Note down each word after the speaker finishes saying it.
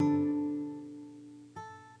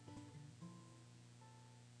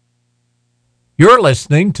You're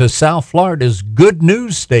listening to South Florida's good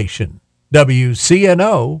news station,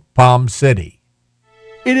 WCNO Palm City.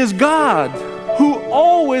 It is God who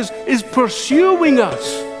always is pursuing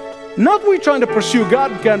us. Not we trying to pursue God,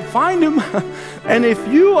 can't find Him. And if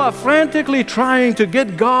you are frantically trying to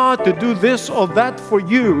get God to do this or that for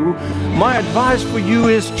you, my advice for you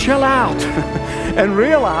is chill out and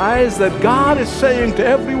realize that God is saying to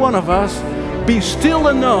every one of us, be still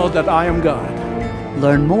and know that I am God.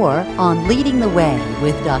 Learn more on Leading the Way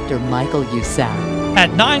with Dr. Michael Youssef at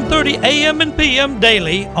 9:30 a.m. and p.m.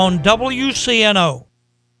 daily on WCNO.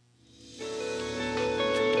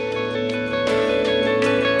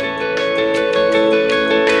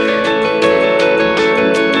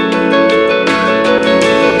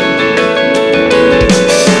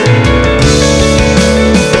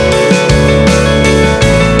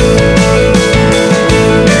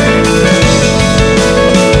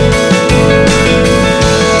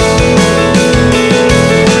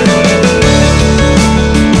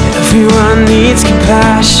 Needs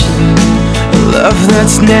compassion, a love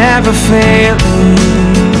that's never failing.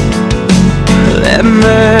 Let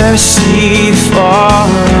mercy fall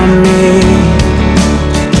on me.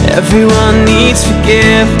 Everyone needs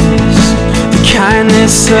forgiveness, the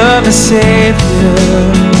kindness of a Savior,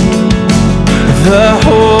 the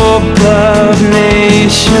hope of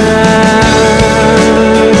nations.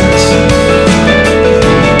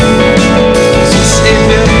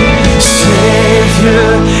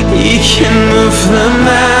 Savior, He can move the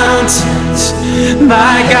mountains.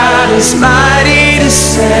 My God is mighty to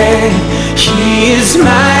save. He is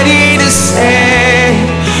mighty to save.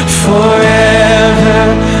 Forever,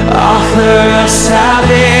 author of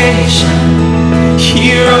salvation.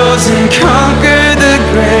 He rose and conquered the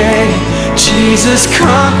grave. Jesus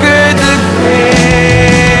conquered the grave.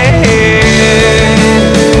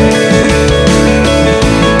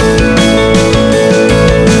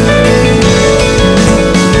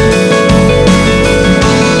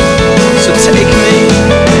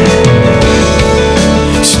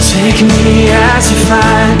 As you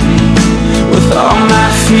find me with all my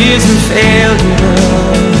fears and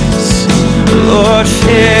failures, Lord,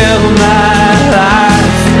 fill my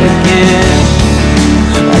life again.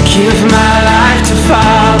 I give my life to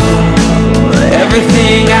follow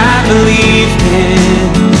everything I believe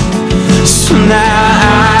in. So now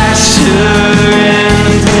I surrender.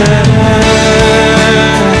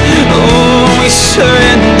 Oh, we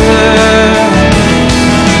surrender.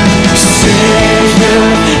 Savior,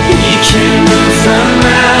 He can move the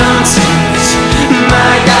mountains.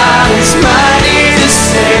 My God is mighty to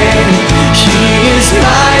save. He is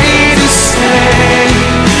mighty to save.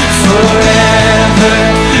 Forever,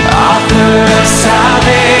 author of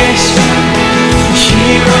salvation.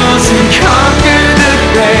 He rose and conquered the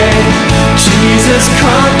grave. Jesus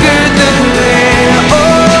conquered the grave.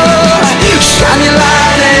 Oh, shine your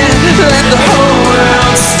light and let the whole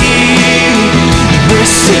world see. We're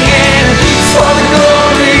singing for the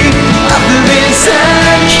glory of the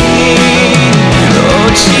risen King. Oh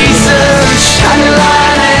Jesus, shine your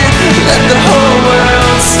light and let the whole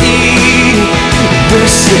world see. We're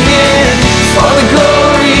singing for the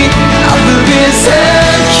glory of the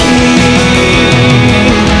risen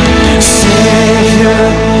King. Savior,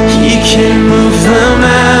 He can move the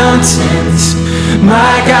mountains.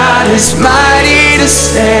 My God is mighty to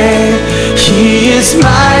save. He is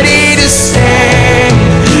mighty to save.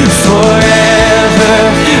 Forever,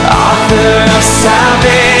 author of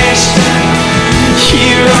salvation.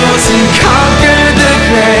 He rose and conquered the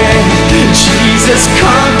grave. Jesus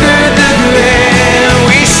conquered the grave.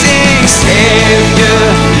 We sing, Savior,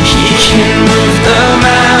 He can move the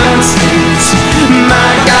mountains.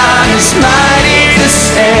 My God is mighty to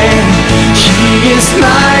save. He is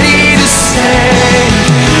mighty to save.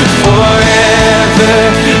 Forever,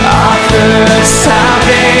 author of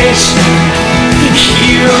salvation.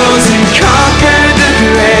 He rose and conquered the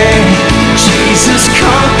grave. Jesus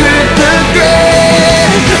conquered the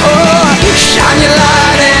grave. Oh, shine your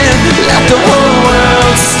light and let the whole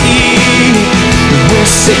world see. We're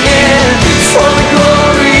singing for the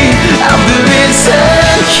glory of the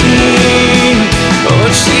risen King. Oh,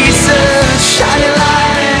 Jesus, shine your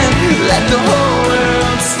light and let the whole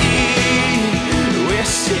world see. We're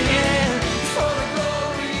singing for the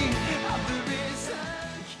glory of the risen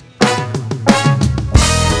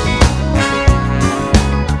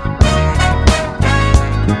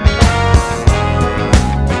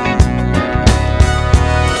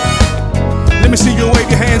Let me see you wave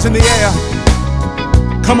your hands in the air.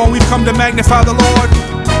 Come on, we've come to magnify the Lord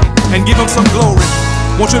and give Him some glory.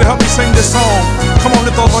 I want you to help me sing this song. Come on,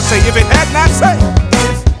 lift those voices, say, if it had not, say,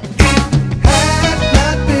 if it had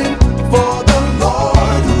not been for the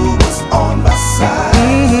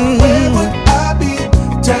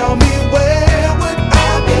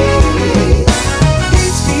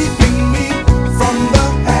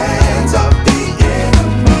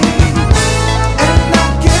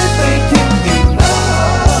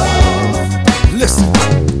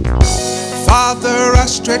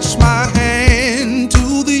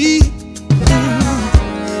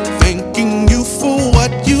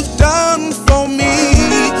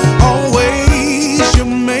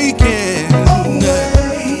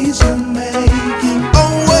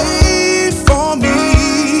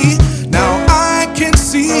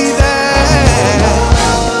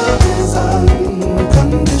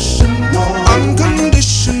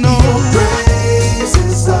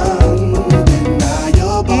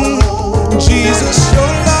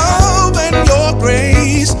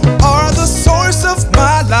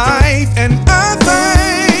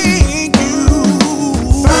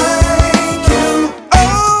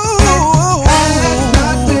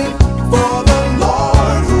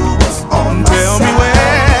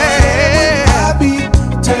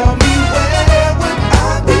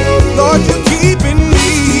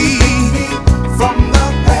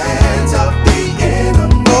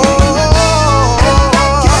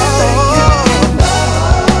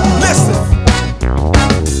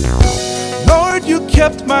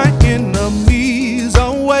kept my enemies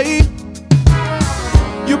away.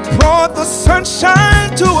 You brought the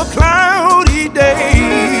sunshine to a cloudy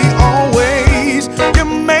day. Always you're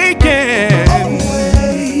making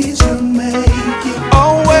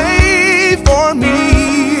a way for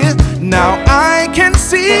me. Now I can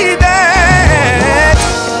see that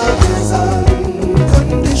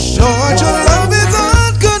Lord, your love is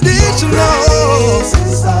unconditional.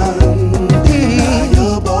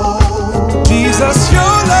 Jesus,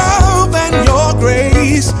 your love and your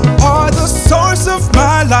grace are the source of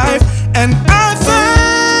my life, and I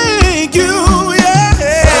thank you, yeah.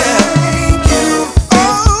 Thank you.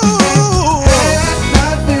 Oh, had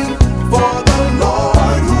not been for the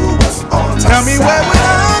Lord who was on my side. Tell me where would I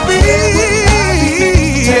be?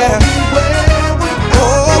 Yeah.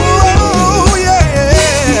 Oh, yeah.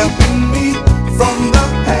 Keeping me from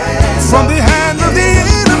the hand of the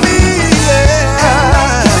enemy,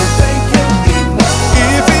 yeah.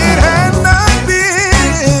 If it had not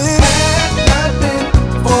been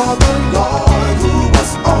for the Lord who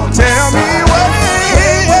was on my side, tell me where would I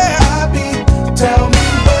be?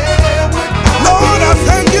 Lord, I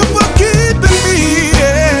thank you for keeping me,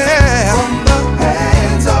 yeah, from the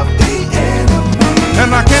hands of the enemy.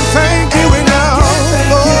 And I can't thank you enough,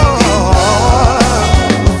 Lord.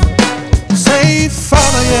 Say,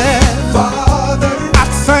 Father, yeah. Father, I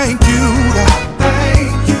thank you.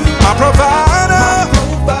 My provider.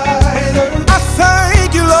 I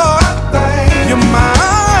thank you, Lord. You're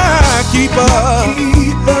my keeper.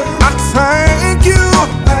 I thank you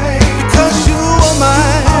because you are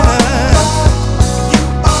mine.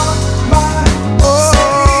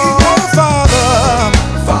 Oh, Father.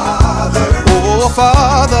 Oh,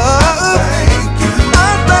 Father. I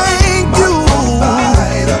thank you.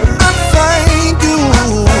 I thank you.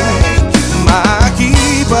 My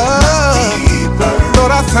keeper.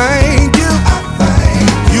 Lord, I thank you.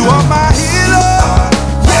 You are my healer.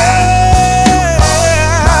 Yeah.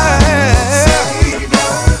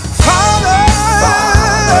 Father.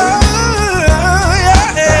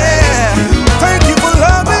 Yeah. Thank you for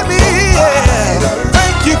loving me. Yeah.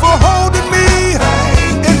 Thank you for holding me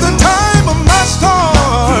in the time of my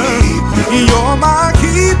storm. You're my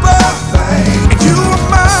keeper. And you are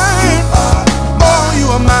mine. Oh, you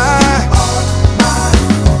are mine.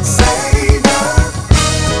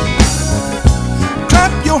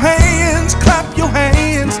 Clap your hands, clap your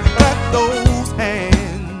hands, clap those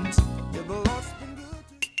hands. Yeah, the Lord's been good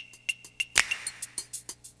to you.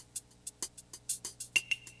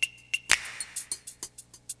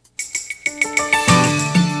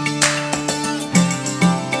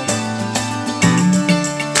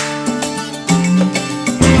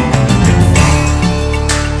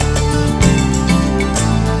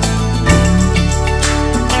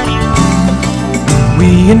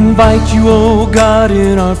 We invite you, O God,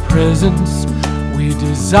 in our presence. We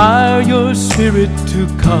desire your spirit to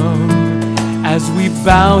come as we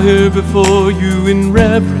bow here before you in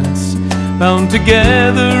reverence, bound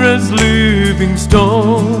together as living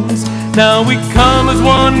stones. Now we come as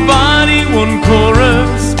one body, one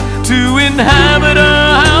chorus, to inhabit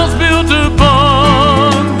a house built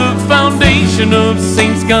upon the foundation of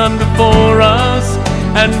saints gone before us,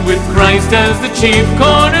 and with Christ as the chief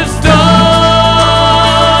cornerstone.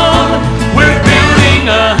 We're building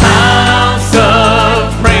a house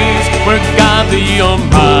of praise where God the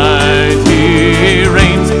Almighty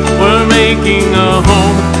reigns. We're making a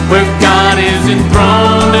home where God is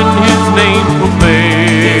enthroned and His name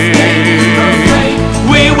proclaimed.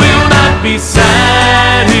 We will not be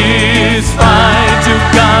satisfied till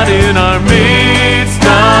God in our midst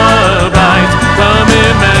abides. Come,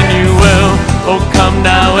 Emmanuel, oh come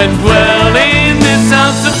now and dwell in this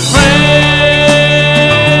house of prayer.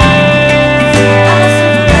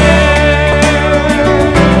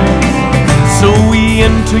 So we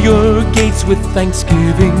enter your gates with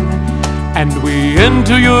thanksgiving, and we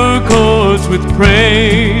enter your courts with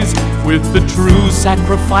praise, with the true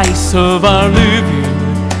sacrifice of our living.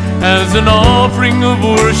 As an offering of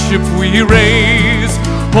worship we raise.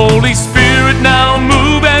 Holy Spirit, now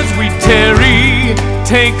move as we tarry.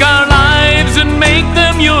 Take our lives and make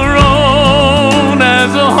them your own,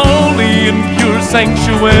 as a holy and pure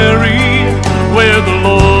sanctuary, where the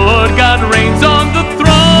Lord God reigns on the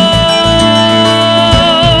throne.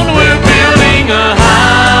 We're building a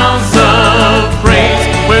house of praise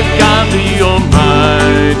where God the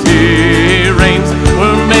Almighty reigns.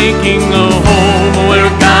 We're making a home where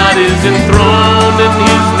God is enthroned and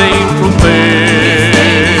His name proclaimed.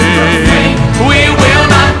 We will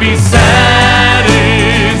not be satisfied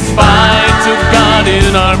till God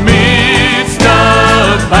in our midst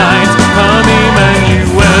abides. Come,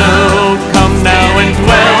 Emmanuel, come now and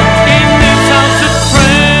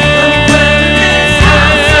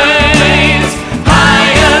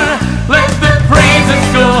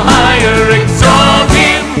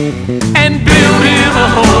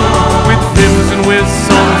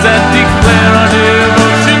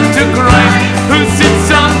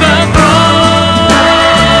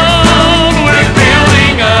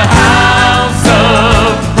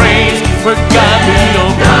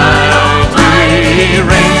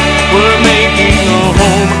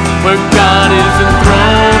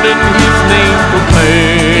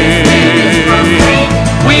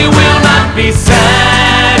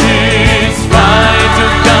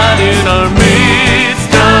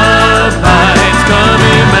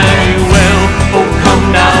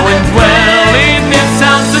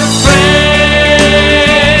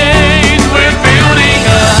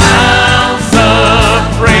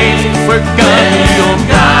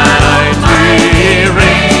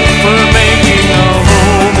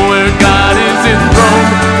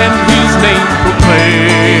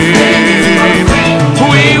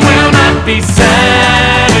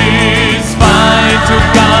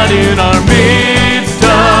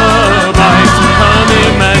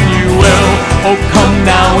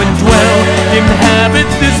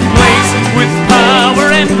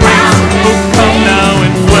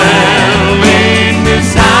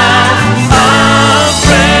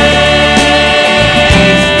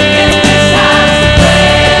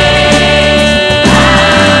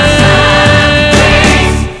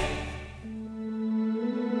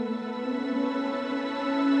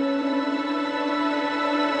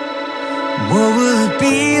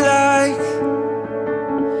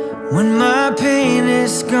when my pain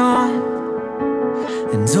is gone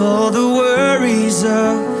and all the worries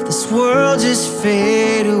of this world just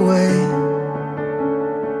fade away.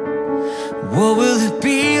 What will it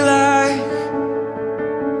be like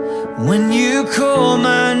when you call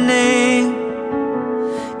my name?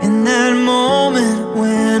 In that moment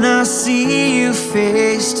when I see you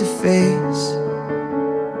face to face,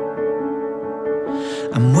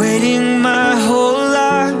 I'm waiting my whole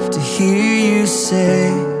life to hear you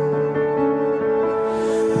say,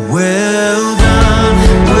 well done,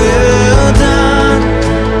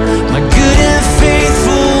 my good and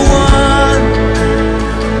faithful one.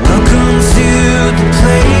 Welcome to the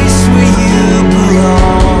place where you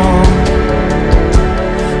belong.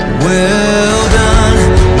 Well done,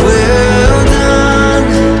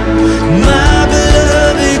 my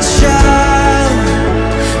beloved child.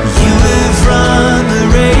 You have run the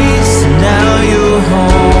race and now you're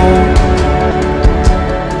home.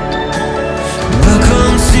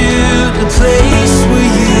 Welcome to the place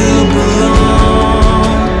where you belong.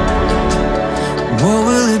 What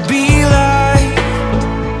will it be like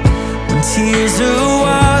when tears are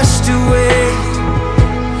washed away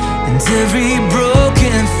and every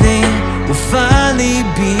broken thing will finally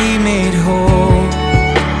be made whole?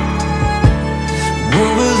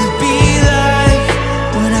 What will it be like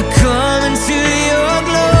when I come into your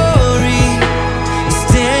glory,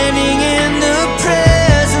 standing in the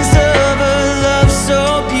presence of a love so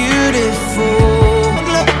beautiful?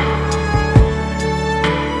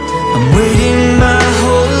 I'm waiting my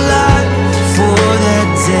whole life for that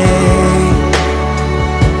day.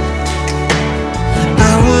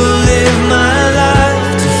 I will live my life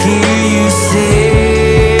to hear you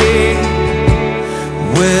say,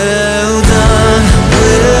 well done,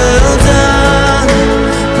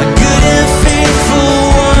 my good and faithful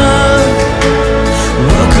one.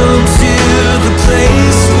 Welcome to the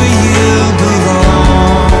place where you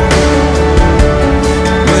belong.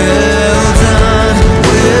 Well done,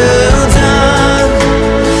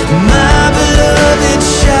 my beloved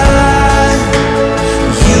child.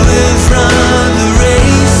 You have run the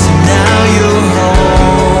race and now you're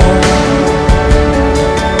home.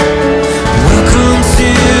 Welcome to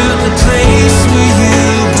the place where you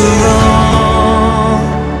belong.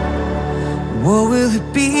 What will it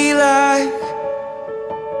be like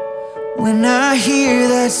when I hear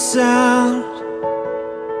that sound?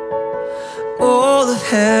 All of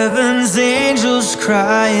heaven's angels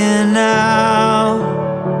crying out,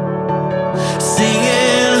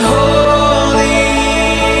 singing holy,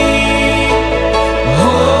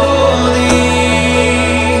 holy,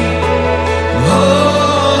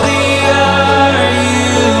 holy are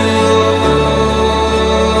you,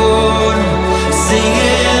 Lord.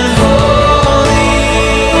 Singing holy,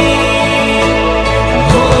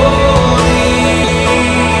 holy,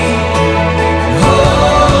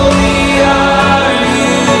 holy are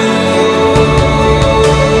you, Lord.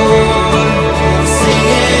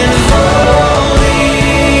 Singing holy,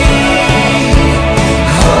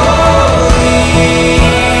 holy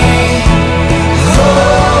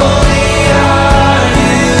are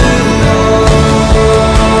you, Lord.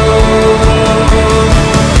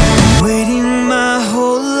 Waiting my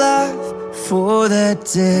whole life for that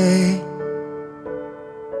day.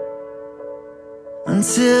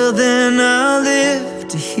 Until then I'll live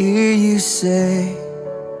to hear you say,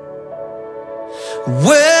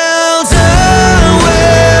 well done,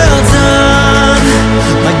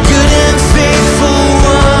 my good and faithful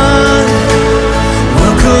one.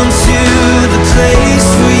 Welcome to the place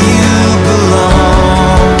where you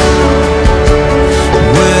belong.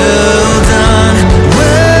 Well done,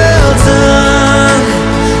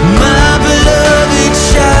 my beloved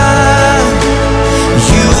child.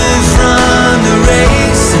 You have run the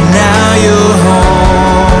race and now you're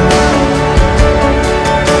home.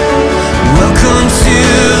 Welcome to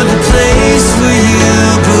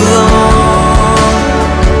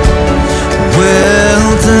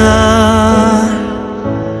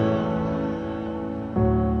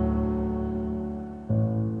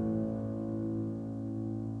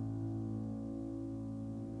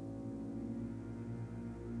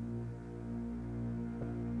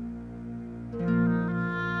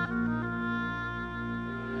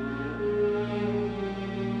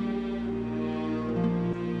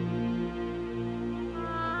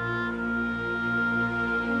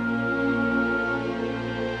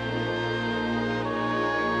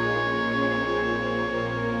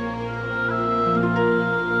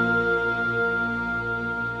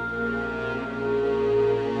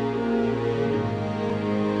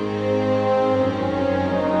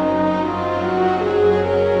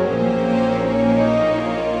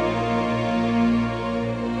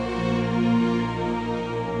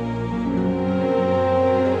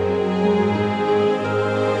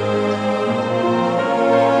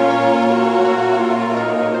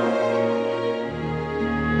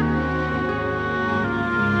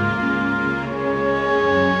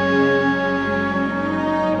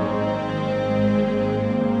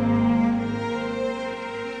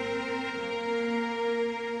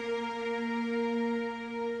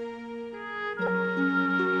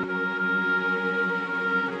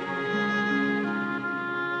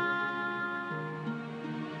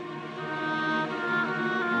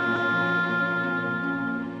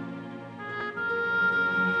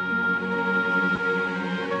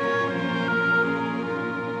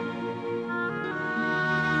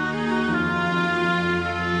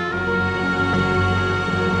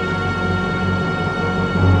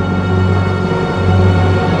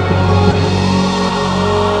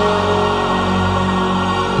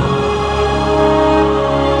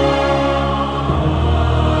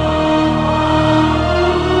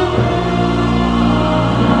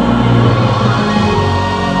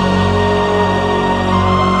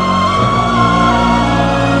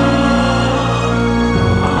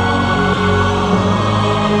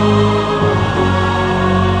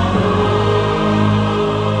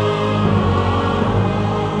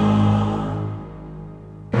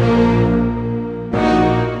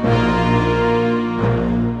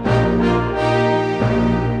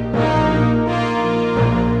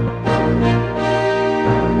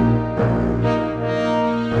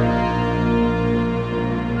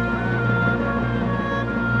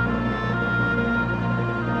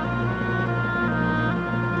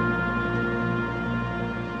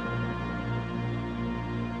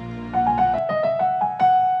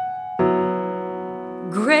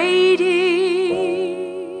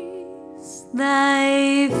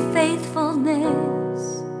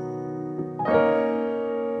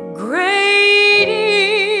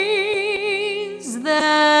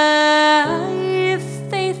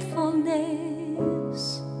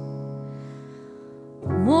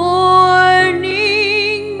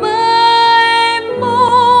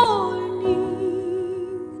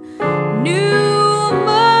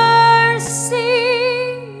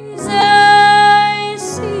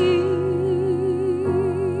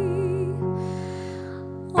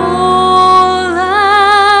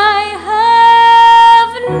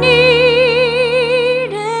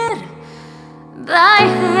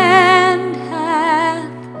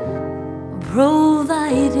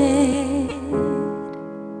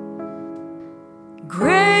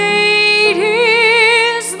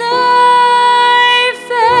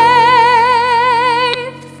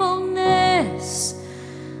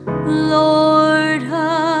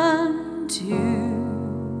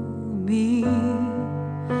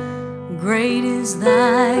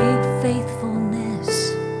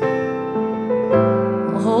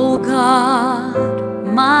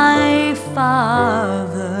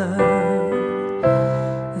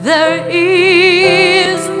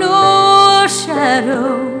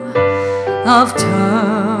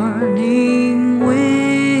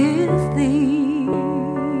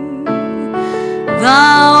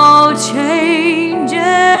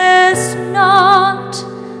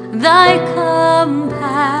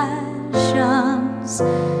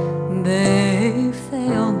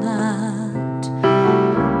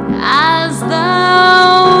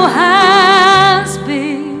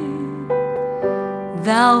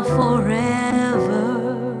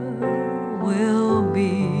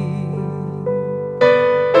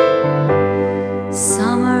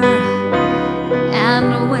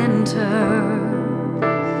winter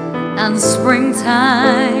and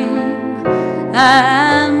springtime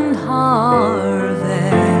and harvest,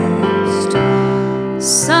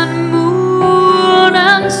 sun, moon,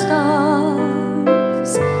 and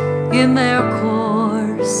stars in their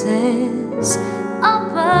courses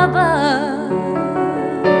up above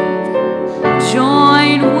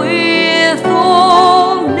join with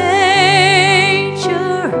all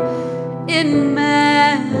nature in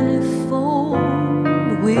manifold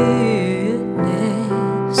witness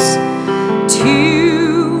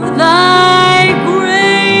to thy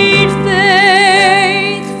great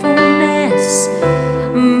faithfulness,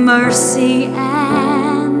 mercy,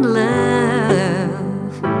 and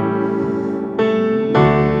love.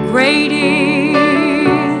 Great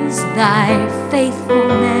is thy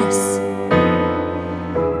faithfulness,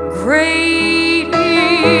 great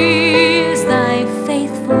is thy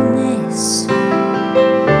faithfulness.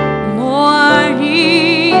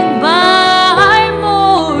 Morning by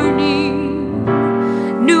morning,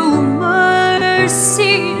 new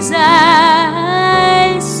mercies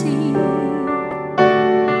I see.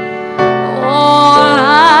 All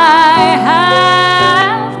I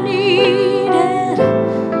have needed,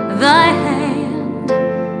 thy hand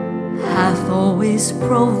hath always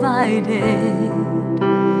provided.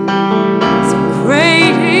 So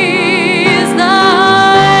great is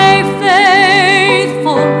thy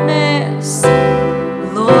faithfulness,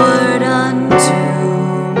 Lord, unto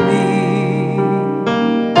me.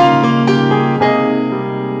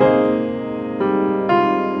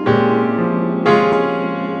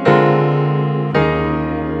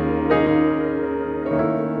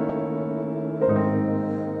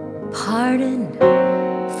 Pardon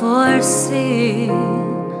for sin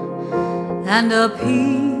and a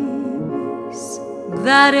peace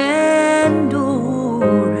that endureth,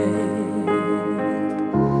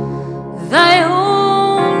 thy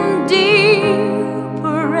own dear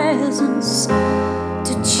presence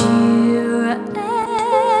to cheer and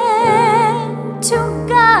to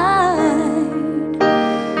guide,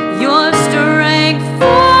 your strength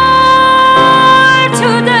for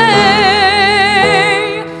today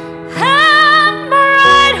and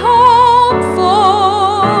bright hope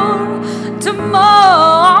for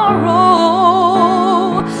tomorrow.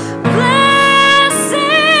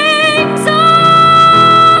 Blessings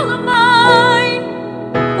all mine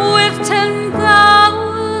with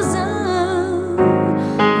 10,000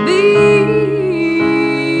 beside.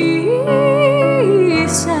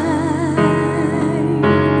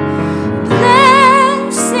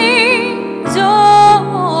 Blessings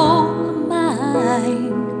all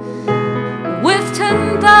mine with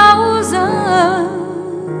 10,000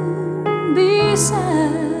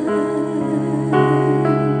 beside.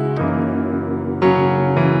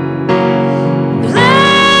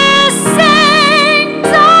 Blessings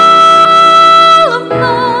all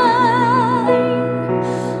mine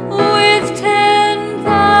with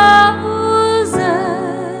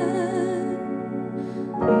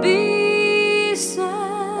 10,000 beside.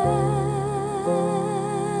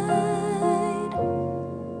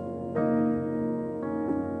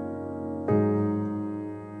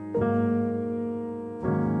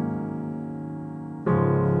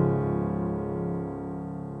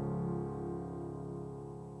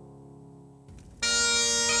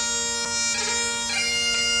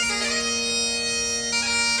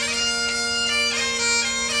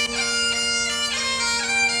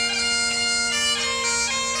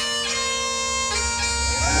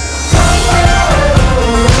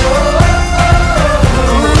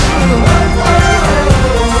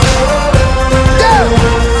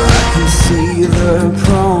 can see the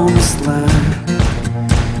promised land,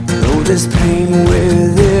 though there's pain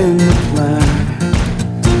within the plan.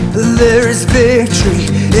 There is victory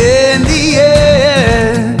in the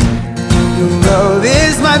end. Your love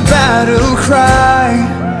is my battle cry.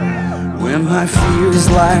 When my fears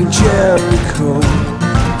like Jericho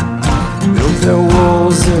built their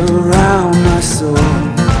walls around my soul,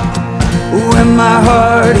 when my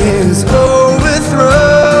heart is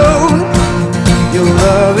overthrown, your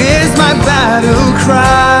love is my battle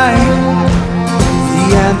cry, the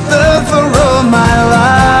anthem for all my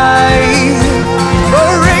life.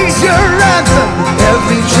 Oh, raise your anthem,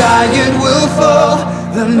 every giant will fall,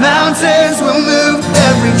 the mountains will move,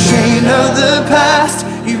 every chain of the past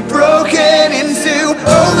you've broken into.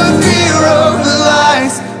 All the fear of the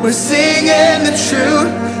lies, we're singing the truth,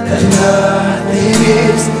 that nothing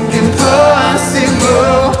is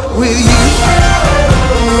impossible with you.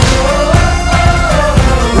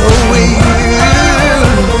 With you,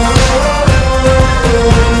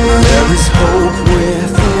 there is hope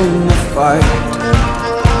within the fight,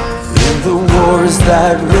 in the war wars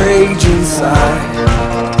that rage inside.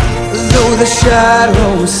 Though the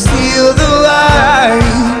shadows steal the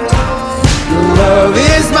light, love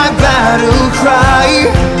is my battle cry.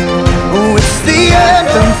 Oh, it's the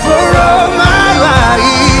anthem for all my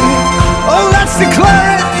life. Oh, let's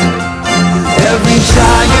declare it. Every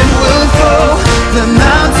giant will fall, the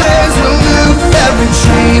mountains will move. Every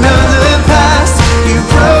chain of the past you've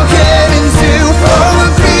broken into. All the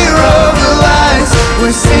fear of the lies,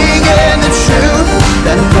 we're singing the truth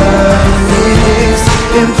that nothing is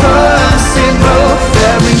impossible.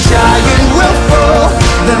 Every giant will fall,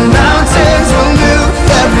 the mountains will move.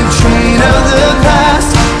 Every chain of the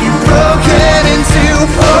past you've broken into.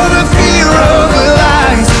 All the fear of the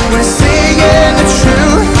lies, we're singing the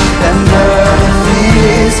truth that nothing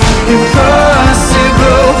is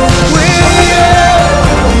impossible. We're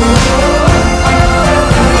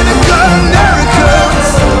the God of miracles,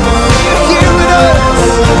 here with us.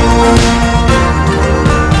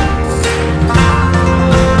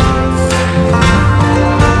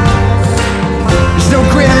 There's no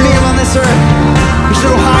greater name on this earth. There's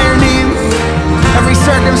no higher name. Every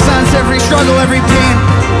circumstance, every struggle, every pain,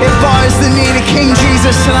 it bows the knee to King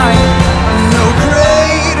Jesus tonight. No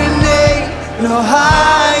greater name, no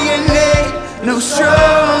higher name, no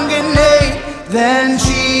stronger name than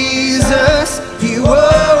Jesus. You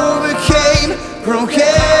overcame, broke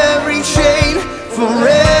every chain,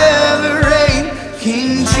 forever reign.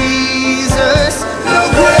 King Jesus, no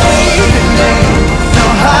greater name, no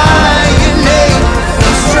higher name, no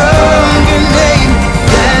stronger name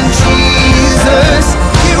than Jesus.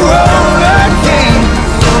 You overcame,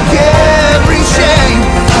 broke every chain,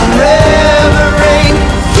 forever reign.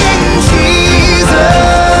 King Jesus.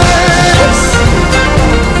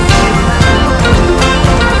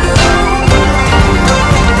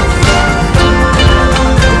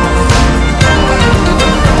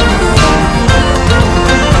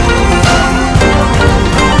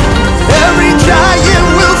 Every giant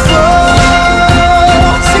will fall.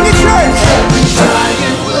 Sing it, church. Every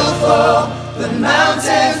giant will fall. The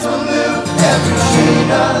mountains will move. Every chain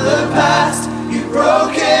of the past you've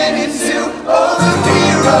broken into. All the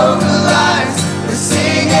fear of the lies, we're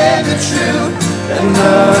singing the truth that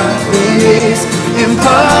nothing is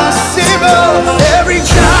impossible.